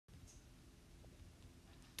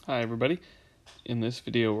Hi everybody. In this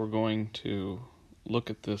video we're going to look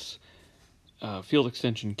at this field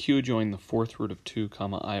extension q join the fourth root of 2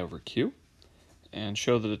 comma I over q and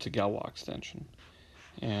show that it's a Galois extension.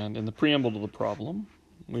 And in the preamble to the problem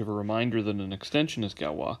we have a reminder that an extension is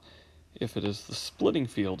Galois if it is the splitting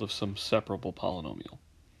field of some separable polynomial.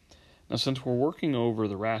 Now since we're working over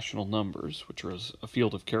the rational numbers, which are a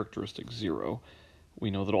field of characteristic 0, we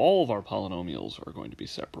know that all of our polynomials are going to be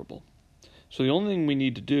separable. So the only thing we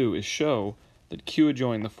need to do is show that q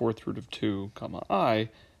adjoin the fourth root of 2 comma I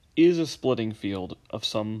is a splitting field of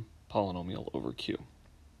some polynomial over q.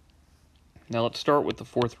 Now let's start with the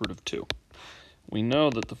fourth root of 2. We know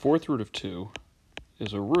that the fourth root of 2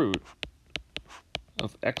 is a root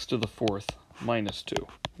of x to the fourth minus 2,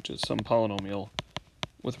 which is some polynomial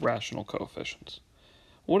with rational coefficients.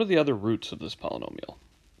 What are the other roots of this polynomial?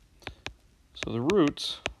 So the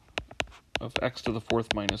roots of x to the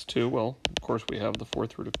fourth minus 2, well, of course we have the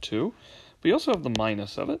fourth root of 2. We also have the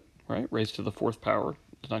minus of it, right? Raised to the fourth power.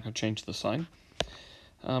 It's not going to change the sign.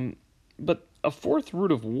 But a fourth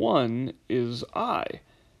root of 1 is I.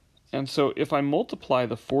 And so if I multiply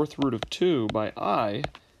the fourth root of 2 by I,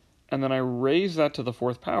 and then I raise that to the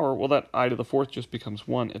fourth power, well, that I to the fourth just becomes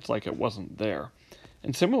 1. It's like it wasn't there.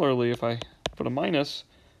 And similarly, if I put a minus,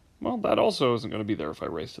 well, that also isn't going to be there if I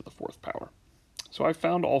raise to the fourth power. So I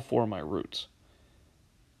found all four of my roots.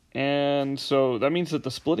 And so that means that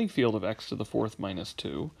the splitting field of x to the fourth minus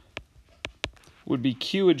 2 would be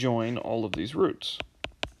q adjoin all of these roots.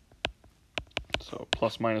 So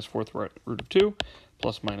plus minus fourth root of 2,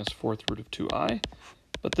 plus minus fourth root of 2i.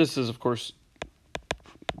 But this is, of course,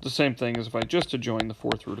 the same thing as if I just adjoin the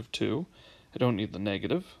fourth root of 2. I don't need the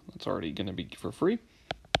negative. That's already going to be for free.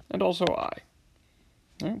 And also I.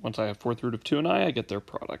 Right, once I have fourth root of 2 and I get their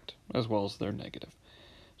product, as well as their negative.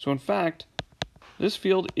 So in fact, this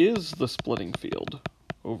field is the splitting field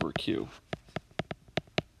over q.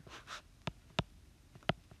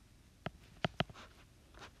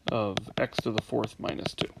 Of x to the fourth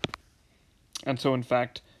minus 2. And so in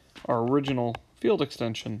fact, our original field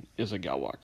extension is a Galois